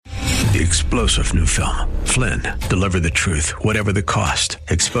The explosive new film, Flynn, deliver the truth, whatever the cost,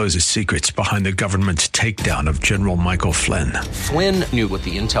 exposes secrets behind the government's takedown of General Michael Flynn. Flynn knew what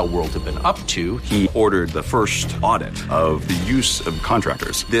the intel world had been up to. He ordered the first audit of the use of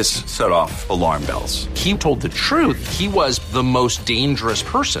contractors. This set off alarm bells. He told the truth. He was the most dangerous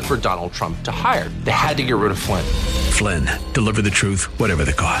person for Donald Trump to hire. They had to get rid of Flynn. Flynn, deliver the truth, whatever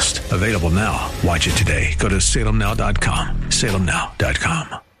the cost. Available now. Watch it today. Go to salemnow.com.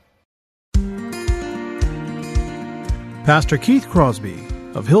 salemnow.com. Pastor Keith Crosby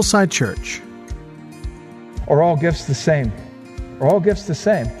of Hillside Church. Are all gifts the same? Are all gifts the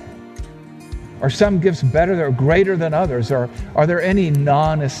same? Are some gifts better or greater than others? Or are there any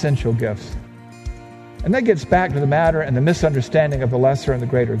non-essential gifts? And that gets back to the matter and the misunderstanding of the lesser and the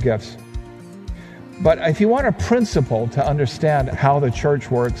greater gifts. But if you want a principle to understand how the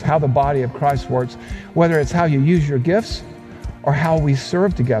church works, how the body of Christ works, whether it's how you use your gifts or how we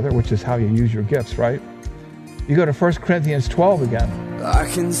serve together, which is how you use your gifts, right? You go to 1 Corinthians 12 again. I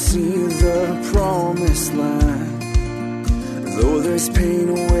can see the promised land, though there's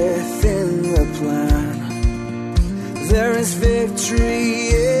pain within the plan. There is victory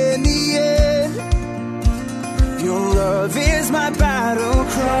in the end. Your love is my battle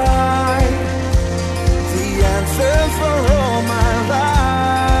cry, the answer for all my life.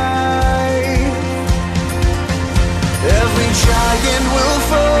 Every giant will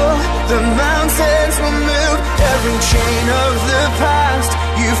fall, the mountains will move, every chain of the past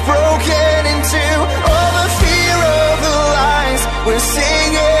you've broken into. All the fear of the lies, we're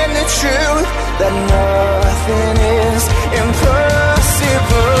singing the truth, that nothing is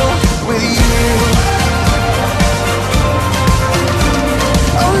impossible with you.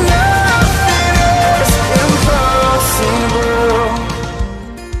 Oh, nothing is impossible.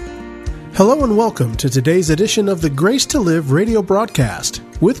 Hello and welcome to today's edition of the Grace to Live radio broadcast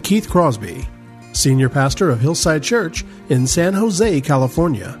with Keith Crosby, Senior Pastor of Hillside Church in San Jose,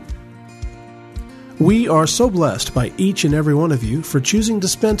 California. We are so blessed by each and every one of you for choosing to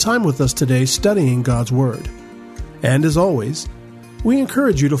spend time with us today studying God's Word. And as always, we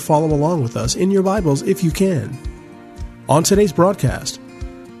encourage you to follow along with us in your Bibles if you can. On today's broadcast,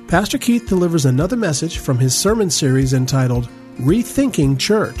 Pastor Keith delivers another message from his sermon series entitled Rethinking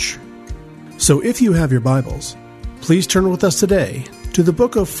Church. So if you have your Bibles, please turn with us today to the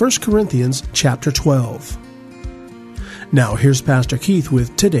book of 1 Corinthians chapter 12. Now here's Pastor Keith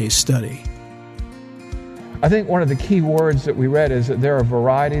with today's study. I think one of the key words that we read is that there are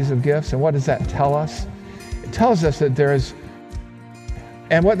varieties of gifts. And what does that tell us? It tells us that there's,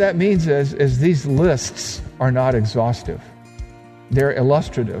 and what that means is these lists are not exhaustive. They're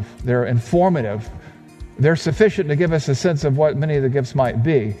illustrative. They're informative. They're sufficient to give us a sense of what many of the gifts might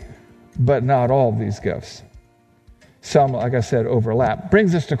be, but not all of these gifts. Some, like I said, overlap.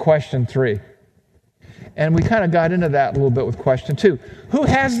 Brings us to question 3. And we kind of got into that a little bit with question 2. Who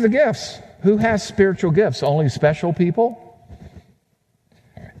has the gifts? Who has spiritual gifts? Only special people?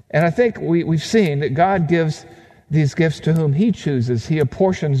 And I think we've seen that God gives these gifts to whom He chooses. He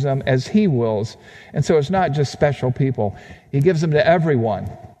apportions them as He wills. And so it's not just special people. He gives them to everyone.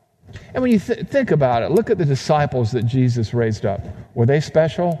 And when you think about it, look at the disciples that Jesus raised up. Were they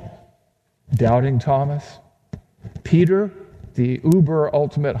special? Doubting Thomas? Peter, the uber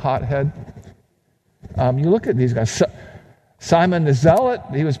ultimate hothead? You look at these guys. Simon the Zealot,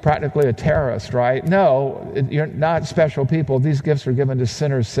 he was practically a terrorist, right? No, you're not special people. These gifts are given to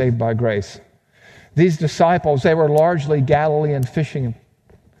sinners saved by grace. These disciples, they were largely Galilean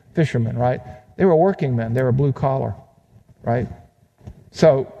fishermen, right? They were working men. They were blue collar, right?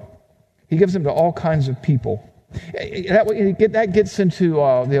 So He gives them to all kinds of people. That gets into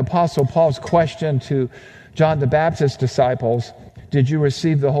the Apostle Paul's question to John the Baptist's disciples. Did you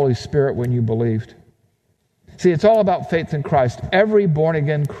receive the Holy Spirit when you believed? See, it's all about faith in Christ. Every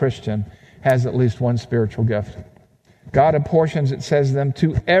born-again Christian has at least one spiritual gift. God apportions, it says, them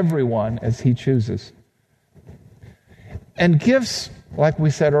to everyone as He chooses. And gifts, like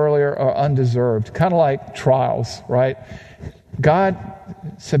we said earlier, are undeserved, kind of like trials, right? God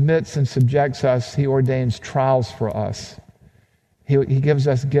submits and subjects us. He ordains trials for us. He gives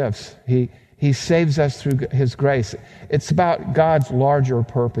us gifts. He saves us through His grace. It's about God's larger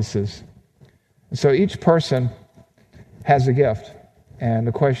purposes. So each person has a gift, and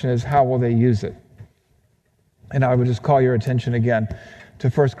the question is, how will they use it? And I would just call your attention again to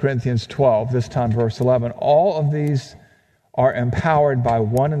 1 Corinthians 12, this time verse 11. All of these are empowered by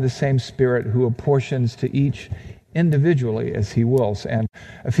one and the same Spirit who apportions to each individually as He wills. And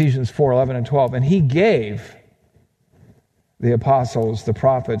Ephesians 4, 11 and 12. And He gave the apostles, the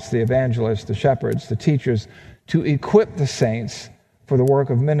prophets, the evangelists, the shepherds, the teachers to equip the saints for the work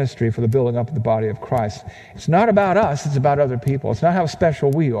of ministry, for the building up of the body of Christ. It's not about us, it's about other people. It's not how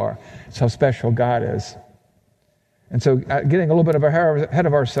special we are, it's how special God is. And so, getting a little bit ahead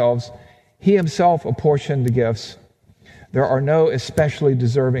of ourselves, he himself apportioned the gifts. There are no especially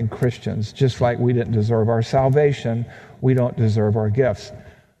deserving Christians. Just like we didn't deserve our salvation, we don't deserve our gifts.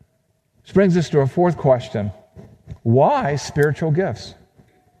 This brings us to a fourth question. Why spiritual gifts?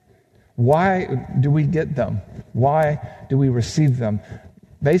 Why do we get them? Why do we receive them?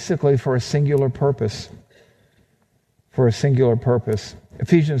 Basically for a singular purpose. For a singular purpose.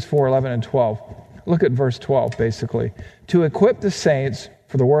 Ephesians 4:11 and 12. Look at verse 12, basically. To equip the saints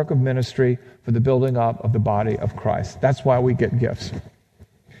for the work of ministry, for the building up of the body of Christ. That's why we get gifts.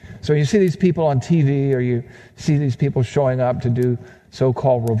 So you see these people on TV, or you see these people showing up to do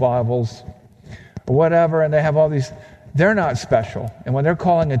so-called revivals, or whatever, and they have all these. They're not special. And when they're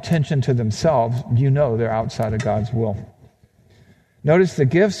calling attention to themselves, you know they're outside of God's will. Notice the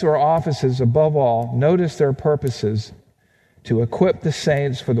gifts or offices, above all, notice their purposes: to equip the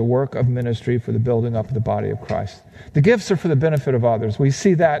saints for the work of ministry, for the building up of the body of Christ. The gifts are for the benefit of others. We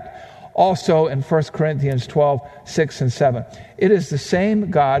see that also in 1 Corinthians 12, 6 and 7. It is the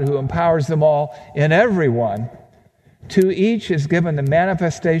same God who empowers them all in everyone. To each is given the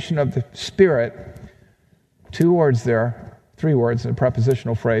manifestation of the Spirit. 2 words there, 3 words in a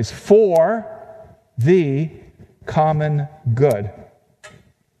prepositional phrase, for the common good.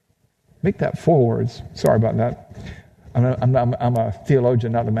 Make that 4 words. Sorry about that. I'm a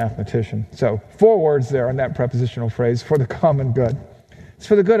theologian, not a mathematician. So 4 words there in that prepositional phrase, for the common good. It's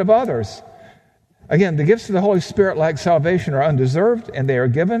for the good of others. Again, the gifts of the Holy Spirit, like salvation, are undeserved, and they are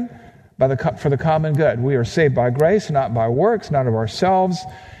given for the common good. We are saved by grace, not by works, not of ourselves.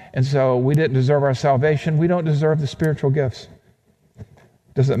 And so we didn't deserve our salvation. We don't deserve the spiritual gifts.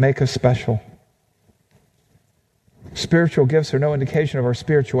 Does it make us special? Spiritual gifts are no indication of our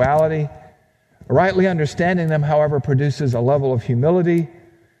spirituality. Rightly understanding them, however, produces a level of humility,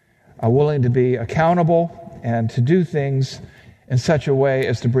 willing to be accountable and to do things in such a way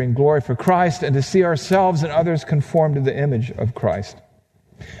as to bring glory for Christ and to see ourselves and others conform to the image of Christ.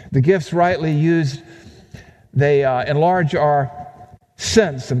 The gifts rightly used, they enlarge our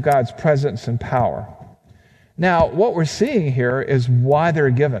sense of God's presence and power. Now, what we're seeing here is why they're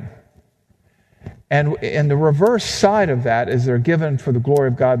given. And the reverse side of that is they're given for the glory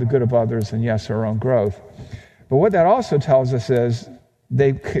of God, the good of others, and yes, our own growth. But what that also tells us is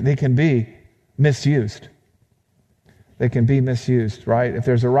they can be misused. They can be misused, right? If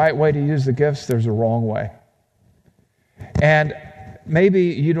there's a right way to use the gifts, there's a wrong way. And maybe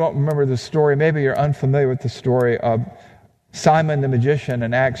you don't remember the story, maybe you're unfamiliar with the story of Simon the magician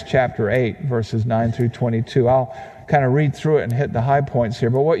in Acts chapter 8, verses 9 through 22. I'll kind of read through it and hit the high points here.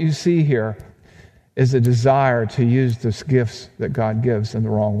 But what you see here is a desire to use the gifts that God gives in the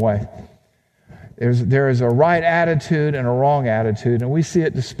wrong way. There is a right attitude and a wrong attitude, and we see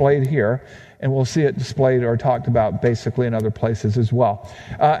it displayed here, and we'll see it displayed or talked about basically in other places as well.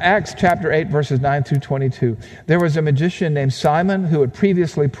 Acts chapter 8, verses 9 through 22. There was a magician named Simon who had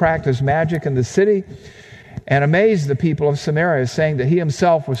previously practiced magic in the city and amazed the people of Samaria, saying that he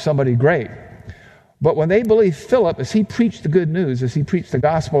himself was somebody great. But when they believed Philip, as he preached the good news, as he preached the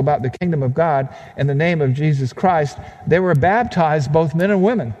gospel about the kingdom of God in the name of Jesus Christ, they were baptized, both men and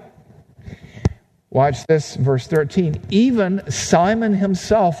women. Watch this, verse 13. Even Simon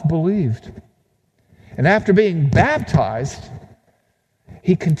himself believed. And after being baptized,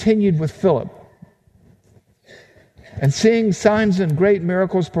 he continued with Philip. And seeing signs and great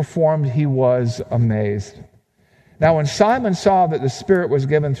miracles performed, he was amazed. Now when Simon saw that the Spirit was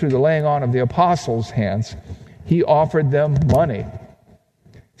given through the laying on of the apostles' hands, he offered them money,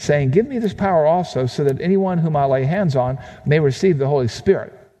 saying, "Give me this power also, so that anyone whom I lay hands on may receive the Holy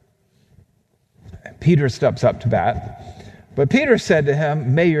Spirit." Peter steps up to bat. But Peter said to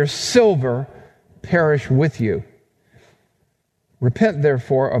him, "May your silver perish with you. Repent,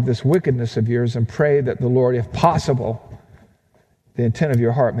 therefore, of this wickedness of yours, and pray that the Lord, if possible, the intent of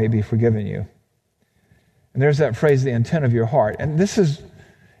your heart may be forgiven you." And there's that phrase, the intent of your heart. And this is,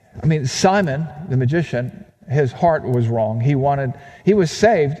 Simon, the magician, his heart was wrong. He was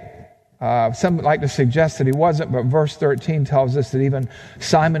saved. Some like to suggest that he wasn't, but verse 13 tells us that even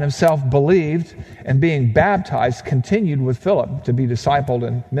Simon himself believed, and being baptized, continued with Philip to be discipled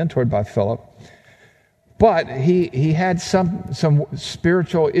and mentored by Philip. But he had some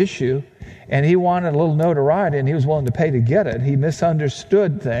spiritual issue, and he wanted a little notoriety, and he was willing to pay to get it. He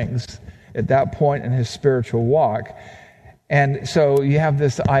misunderstood things at that point in his spiritual walk. And so you have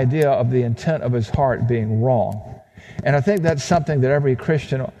this idea of the intent of his heart being wrong. And I think that's something that every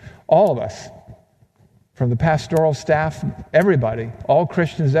Christian, all of us, from the pastoral staff, everybody, all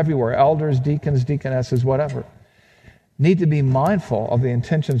Christians everywhere, elders, deacons, deaconesses, whatever, need to be mindful of the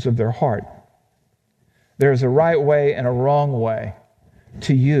intentions of their heart. There's a right way and a wrong way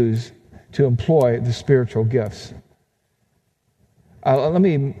to employ the spiritual gifts. Let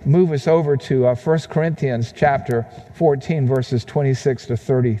me move us over to 1 Corinthians chapter 14, verses 26 to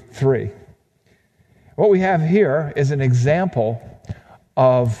 33. What we have here is an example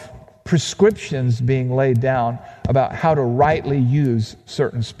of prescriptions being laid down about how to rightly use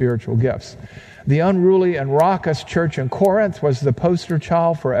certain spiritual gifts. The unruly and raucous church in Corinth was the poster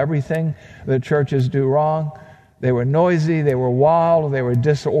child for everything that churches do wrong. They were noisy, they were wild, they were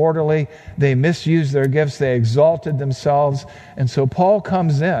disorderly, they misused their gifts, they exalted themselves. And so Paul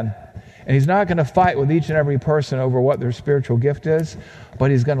comes in, and he's not going to fight with each and every person over what their spiritual gift is,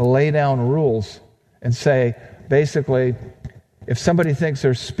 but he's going to lay down rules and say, basically, if somebody thinks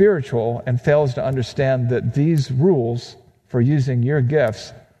they're spiritual and fails to understand that these rules for using your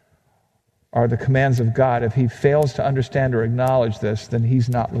gifts are the commands of God, if he fails to understand or acknowledge this, then he's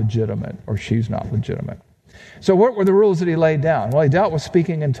not legitimate or she's not legitimate. So what were the rules that he laid down? Well, he dealt with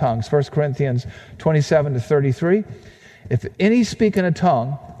speaking in tongues. 1 Corinthians 27 to 33. If any speak in a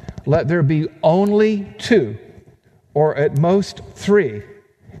tongue, let there be only 2, or at most 3,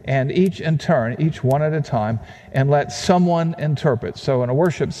 and each in turn, each one at a time, and let someone interpret. So in a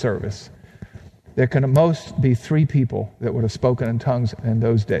worship service, there can at most be 3 people that would have spoken in tongues in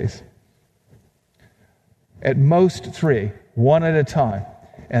those days. At most 3, one at a time.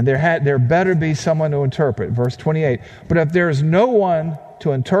 And there better be someone to interpret. Verse 28. But if there is no one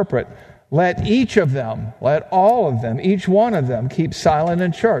to interpret, let all of them, each one of them, keep silent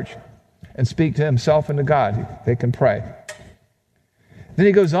in church and speak to himself and to God. They can pray. Then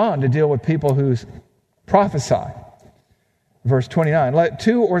he goes on to deal with people who prophesy. Verse 29. Let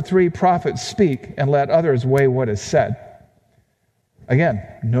 2 or 3 prophets speak, and let others weigh what is said. Again,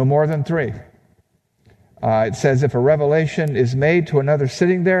 no more than 3. It says, if a revelation is made to another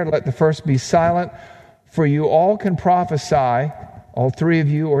sitting there, let the first be silent, for you all can prophesy, all 3 of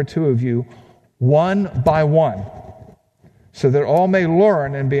you or 2 of you, one by one, so that all may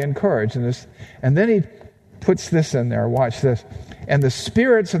learn and be encouraged. And then he puts this in there, watch this. And the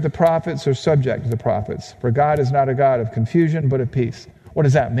spirits of the prophets are subject to the prophets, for God is not a God of confusion, but of peace. What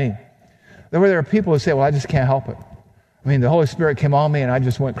does that mean? There are people who say, well, I just can't help it. I mean, the Holy Spirit came on me and I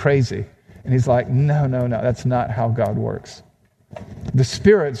just went crazy. And he's like, no, that's not how God works. The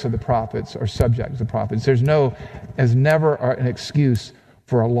spirits of the prophets are subject to the prophets. There's never an excuse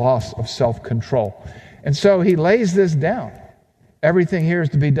for a loss of self-control. And so he lays this down. Everything here is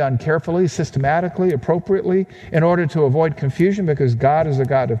to be done carefully, systematically, appropriately, in order to avoid confusion, because God is a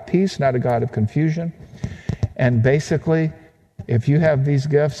God of peace, not a God of confusion. And basically, if you have these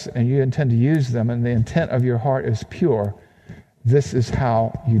gifts and you intend to use them and the intent of your heart is pure, this is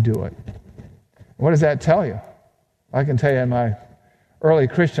how you do it. What does that tell you? I can tell you in my early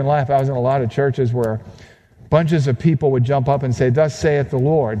Christian life, I was in a lot of churches where bunches of people would jump up and say, thus saith the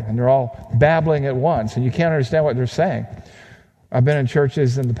Lord, and they're all babbling at once, and you can't understand what they're saying. I've been in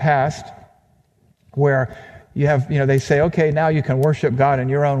churches in the past where you have, they say, okay, now you can worship God in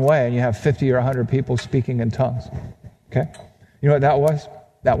your own way, and you have 50 or 100 people speaking in tongues. Okay? You know what that was?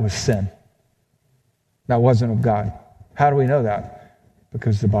 That was sin. That wasn't of God. How do we know that?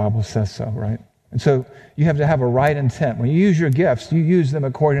 Because the Bible says so, right? And so you have to have a right intent. When you use your gifts, you use them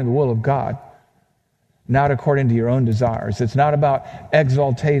according to the will of God, not according to your own desires. It's not about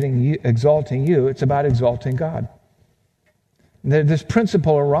exalting you. It's about exalting God. And this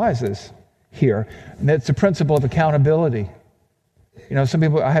principle arises here, and it's a principle of accountability.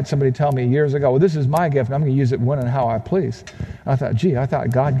 I had somebody tell me years ago, well, this is my gift, and I'm going to use it when and how I please. I thought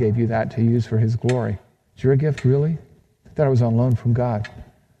God gave you that to use for his glory. It's your gift, really? I thought it was on loan from God.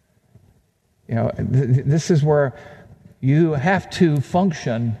 This is where you have to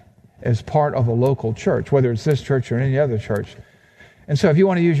function as part of a local church, whether it's this church or any other church. And so if you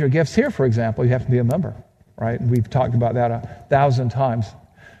want to use your gifts here, for example, you have to be a member, right? And we've talked about that 1,000 times.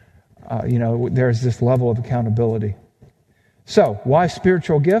 There's this level of accountability. So why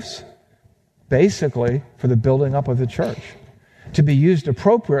spiritual gifts? Basically, for the building up of the church, to be used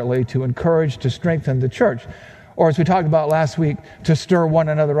appropriately to encourage, to strengthen the church. Or as we talked about last week, to stir one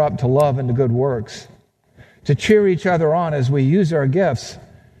another up to love and to good works. To cheer each other on as we use our gifts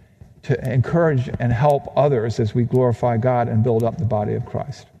to encourage and help others as we glorify God and build up the body of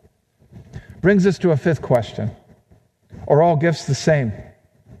Christ. Brings us to a 5th question. Are all gifts the same?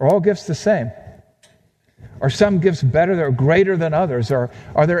 Are all gifts the same? Are some gifts better or greater than others? Or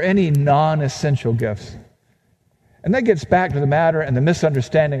are there any non-essential gifts? And that gets back to the matter and the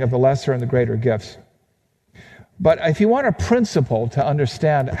misunderstanding of the lesser and the greater gifts. But if you want a principle to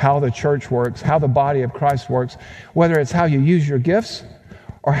understand how the church works, how the body of Christ works, whether it's how you use your gifts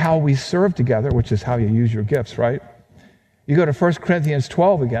or how we serve together, which is how you use your gifts, right? You go to 1 Corinthians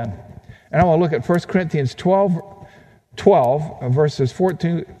 12 again. And I want to look at 1 Corinthians 12, verses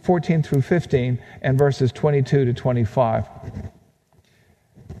 14 through 15, and verses 22 to 25.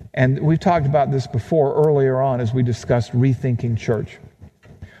 And we've talked about this before earlier on as we discussed rethinking church.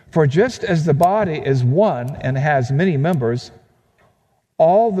 For just as the body is one and has many members,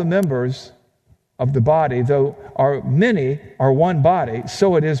 all the members of the body, though are many, are one body,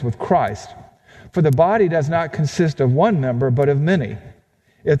 so it is with Christ. For the body does not consist of one member, but of many.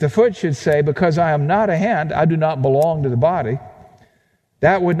 If the foot should say, because I am not a hand, I do not belong to the body,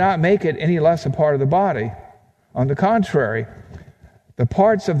 that would not make it any less a part of the body. On the contrary, the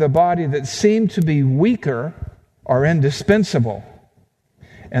parts of the body that seem to be weaker are indispensable.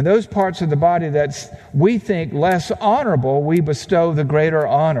 And those parts of the body that we think less honorable, we bestow the greater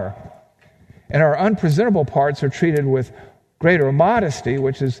honor. And our unpresentable parts are treated with greater modesty,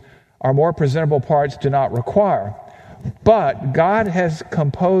 which is our more presentable parts do not require. But God has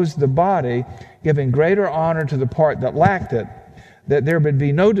composed the body, giving greater honor to the part that lacked it, that there would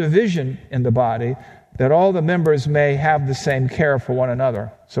be no division in the body, that all the members may have the same care for one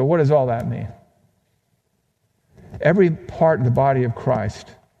another. So what does all that mean? Every part of the body of Christ,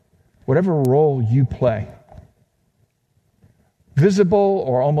 whatever role you play, visible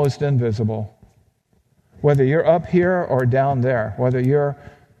or almost invisible, whether you're up here or down there, whether you're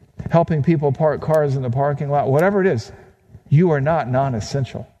helping people park cars in the parking lot, whatever it is, you are not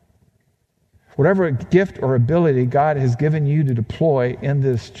non-essential. Whatever gift or ability God has given you to deploy in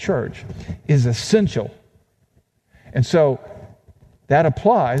this church is essential. And so that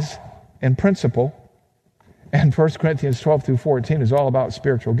applies in principle, and 1 Corinthians 12 through 14 is all about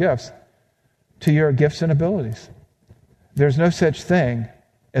spiritual gifts, to your gifts and abilities. There's no such thing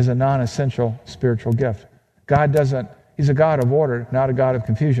as a non-essential spiritual gift. God doesn't, He's a God of order, not a God of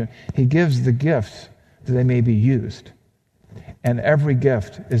confusion. He gives the gifts that they may be used. And every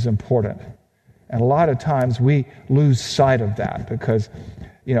gift is important. And a lot of times we lose sight of that because,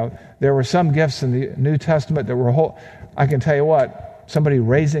 there were some gifts in the New Testament that were I can tell you what, somebody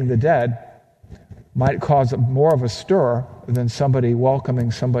raising the dead might cause more of a stir than somebody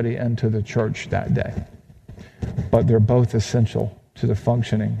welcoming somebody into the church that day. But they're both essential to the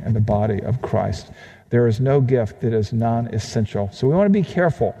functioning and the body of Christ. There is no gift that is non-essential. So we want to be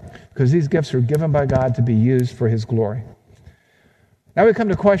careful because these gifts are given by God to be used for His glory. Now we come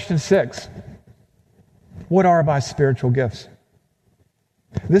to question 6. What are my spiritual gifts?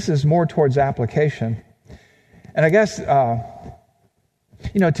 This is more towards application. And I guess,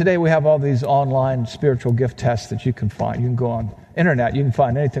 today we have all these online spiritual gift tests that you can find. You can go on internet. You can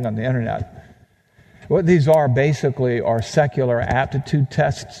find anything on the internet. What these are basically are secular aptitude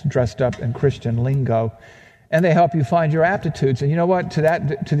tests dressed up in Christian lingo. And they help you find your aptitudes. And you know what? To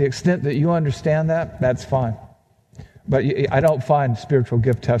the extent that you understand that, that's fine. But I don't find spiritual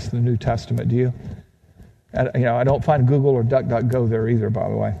gift tests in the New Testament, do you? I don't find Google or DuckDuckGo there either, by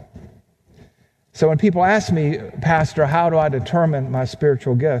the way. So when people ask me, Pastor, how do I determine my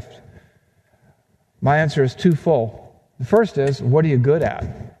spiritual gift? My answer is twofold. The first is, what are you good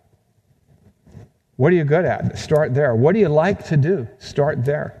at? What are you good at? Start there. What do you like to do? Start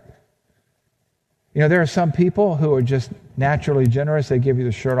there. There are some people who are just naturally generous. They give you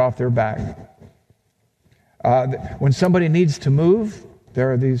the shirt off their back. When somebody needs to move,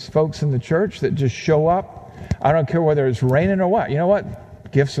 there are these folks in the church that just show up. I don't care whether it's raining or what. You know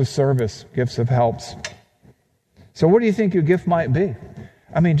what? Gifts of service, gifts of helps. So what do you think your gift might be?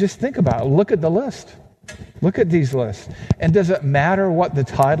 Just think about it. Look at the list. Look at these lists. And does it matter what the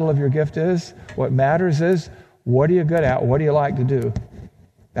title of your gift is? What matters is, what are you good at? What do you like to do?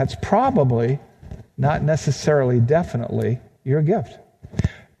 That's probably, not necessarily definitely, your gift.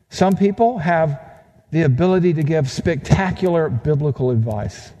 Some people have the ability to give spectacular biblical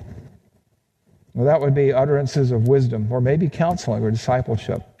advice. Well, that would be utterances of wisdom, or maybe counseling or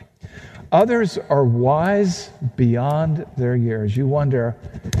discipleship. Others are wise beyond their years. You wonder,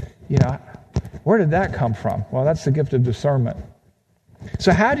 where did that come from? Well, that's the gift of discernment.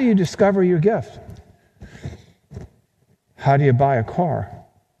 So how do you discover your gift? How do you buy a car?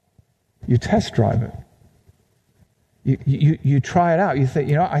 You test drive it. You try it out. You think,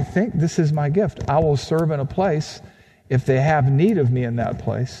 I think this is my gift. I will serve in a place if they have need of me in that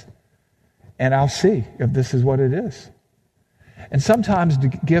place, and I'll see if this is what it is. And sometimes the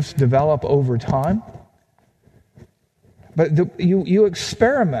gifts develop over time. But you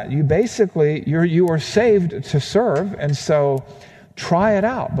experiment. You are saved to serve, and so try it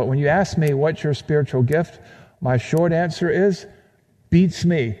out. But when you ask me what's your spiritual gift, My short answer is, beats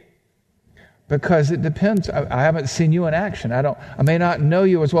me. Because it depends. I haven't seen you in action. I may not know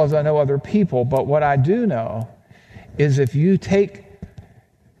you as well as I know other people, but what I do know is if you take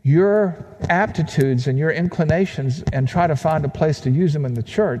your aptitudes and your inclinations and try to find a place to use them in the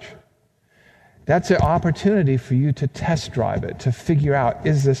church, that's an opportunity for you to test drive it, to figure out,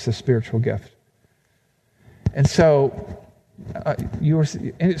 is this a spiritual gift? And so,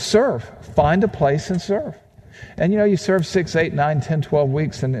 serve. Find a place and serve. And you serve 6, 8, 9, 10, 12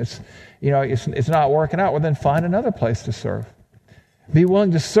 weeks and it's not working out. Well, then find another place to serve. Be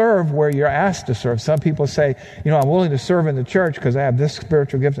willing to serve where you're asked to serve. Some people say, I'm willing to serve in the church because I have this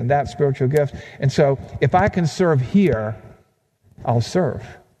spiritual gift and that spiritual gift. And so if I can serve here, I'll serve.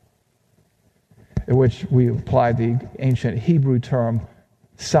 In which we apply the ancient Hebrew term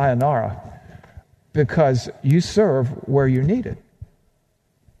sayonara, because you serve where you're needed.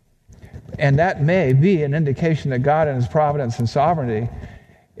 And that may be an indication that God in His providence and sovereignty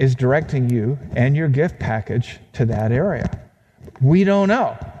is directing you and your gift package to that area. We don't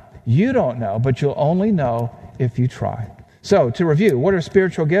know. You don't know, but you'll only know if you try. So, to review, what are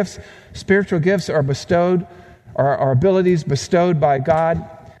spiritual gifts? Spiritual gifts are abilities bestowed by God,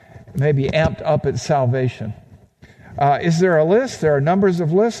 maybe amped up at salvation. Is there a list? There are numbers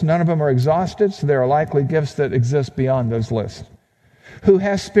of lists. None of them are exhausted, so there are likely gifts that exist beyond those lists. Who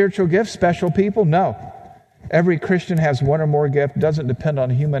has spiritual gifts? Special people? No. Every Christian has one or more gifts. Doesn't depend on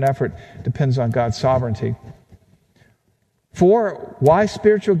human effort. Depends on God's sovereignty. 4, why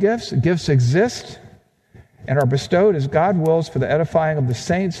spiritual gifts? Gifts exist and are bestowed as God wills for the edifying of the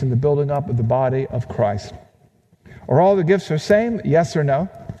saints and the building up of the body of Christ. Are all the gifts the same? Yes or no?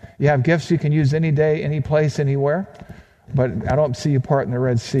 You have gifts you can use any day, any place, anywhere. But I don't see you parting the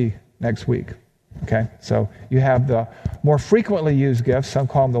Red Sea next week. Okay? So you have the more frequently used gifts, some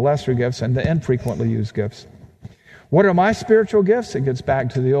call them the lesser gifts, and the infrequently used gifts. What are my spiritual gifts? It gets back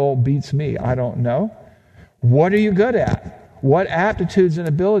to the old beats me. I don't know. What are you good at? What aptitudes and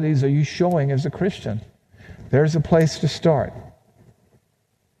abilities are you showing as a Christian? There's a place to start.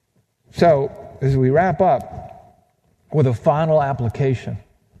 So, as we wrap up with a final application,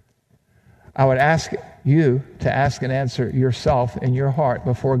 I would ask you to ask and answer yourself in your heart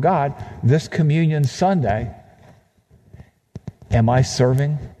before God this Communion Sunday. Am I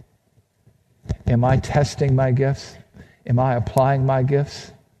serving? Am I testing my gifts? Am I applying my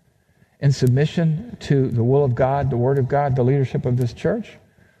gifts in submission to the will of God, the Word of God, the leadership of this church?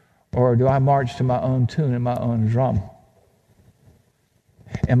 Or do I march to my own tune and my own drum?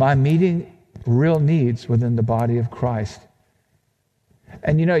 Am I meeting real needs within the body of Christ?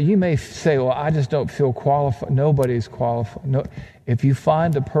 And you may say, well, I just don't feel qualified. Nobody's qualified. No. If you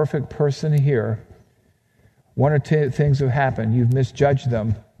find the perfect person here, one or two things have happened. You've misjudged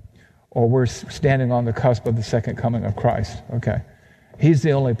them, or we're standing on the cusp of the second coming of Christ. Okay. He's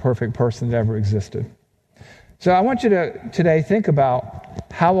the only perfect person that ever existed. So I want you to today think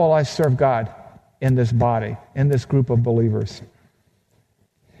about, how will I serve God in this body, in this group of believers?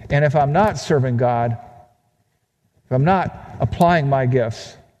 And if I'm not serving God, if I'm not applying my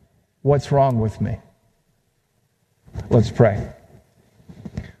gifts, what's wrong with me? Let's pray.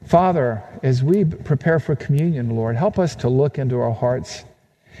 Father, as we prepare for communion, Lord, help us to look into our hearts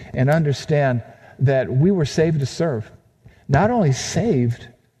and understand that we were saved to serve. Not only saved,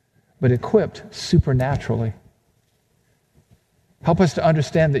 but equipped supernaturally. Help us to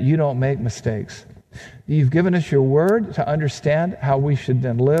understand that you don't make mistakes. You've given us your word to understand how we should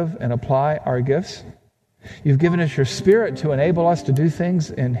then live and apply our gifts. You've given us your Spirit to enable us to do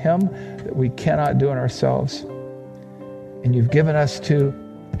things in Him that we cannot do in ourselves. And you've given us to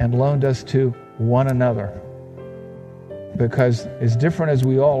and loaned us to one another. Because as different as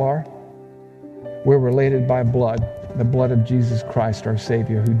we all are, we're related by blood, the blood of Jesus Christ, our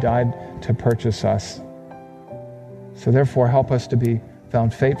Savior, who died to purchase us. So therefore, help us to be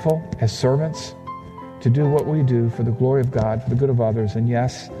found faithful as servants, to do what we do for the glory of God, for the good of others, and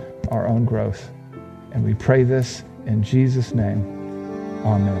yes, our own growth. And we pray this in Jesus' name.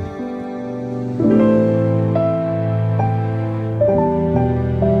 Amen.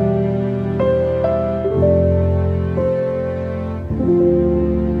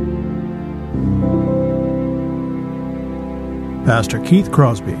 Pastor Keith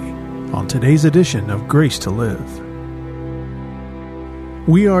Crosby on today's edition of Grace to Live.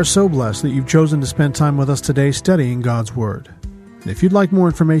 We are so blessed that you've chosen to spend time with us today studying God's Word. And if you'd like more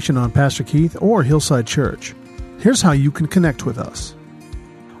information on Pastor Keith or Hillside Church, here's how you can connect with us.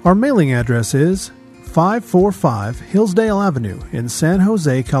 Our mailing address is 545 Hillsdale Avenue in San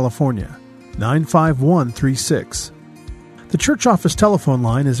Jose, California, 95136. The church office telephone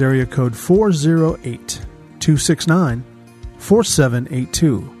line is area code 408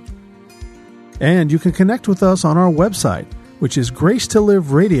 888-269-4782. And you can connect with us on our website, which is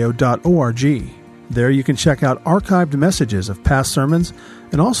gracetoliveradio.org. There you can check out archived messages of past sermons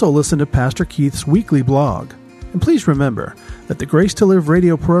and also listen to Pastor Keith's weekly blog. And please remember that the Grace to Live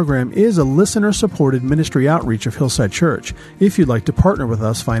radio program is a listener-supported ministry outreach of Hillside Church if you'd like to partner with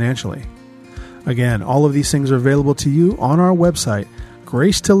us financially. Again, all of these things are available to you on our website,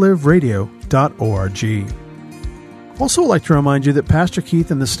 gracetoliveradio.org. Also, I'd like to remind you that Pastor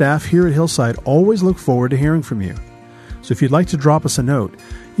Keith and the staff here at Hillside always look forward to hearing from you. So if you'd like to drop us a note,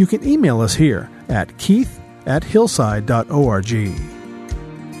 you can email us here at keith@hillside.org.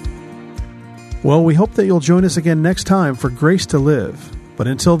 Well, we hope that you'll join us again next time for Grace to Live. But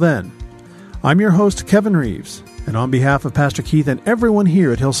until then, I'm your host, Kevin Reeves, and on behalf of Pastor Keith and everyone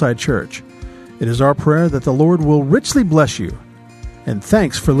here at Hillside Church, it is our prayer that the Lord will richly bless you. And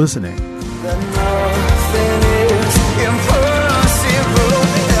thanks for listening.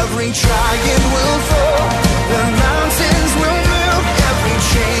 Every giant will fall, the mountains will move, every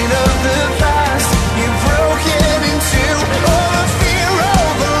chain of the past you've broken into. All the fear,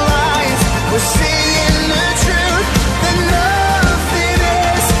 all the lies, we're seeing the truth, that nothing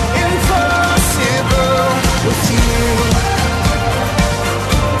is impossible with you.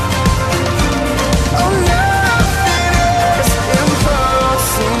 Oh, nothing is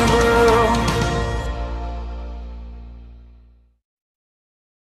impossible.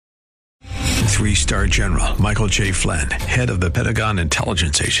 3-star General Michael J. Flynn, head of the Pentagon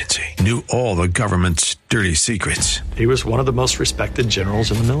Intelligence Agency, knew all the government's dirty secrets. He was one of the most respected generals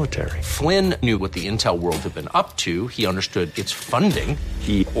in the military. Flynn knew what the intel world had been up to. He understood its funding.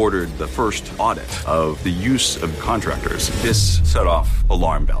 He ordered the first audit of the use of contractors. This set off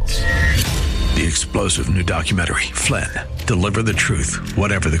alarm bells. The explosive new documentary, Flynn, Deliver the Truth,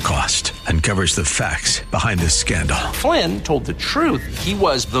 Whatever the Cost, uncovers the facts behind this scandal. Flynn told the truth. He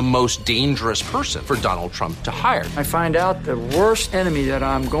was the most dangerous person for Donald Trump to hire. I find out the worst enemy that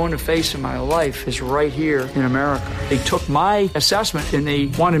I'm going to face in my life is right here in America. They took my assessment and they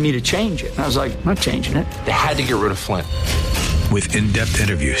wanted me to change it. And I was like, I'm not changing it. They had to get rid of Flynn. With in-depth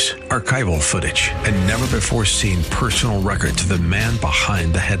interviews, archival footage, and never-before-seen personal records of the man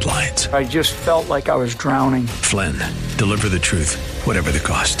behind the headlines. I just felt like I was drowning. Flynn, Deliver the Truth, Whatever the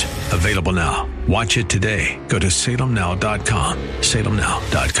Cost. Available now. Watch it today. Go to salemnow.com.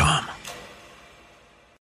 salemnow.com.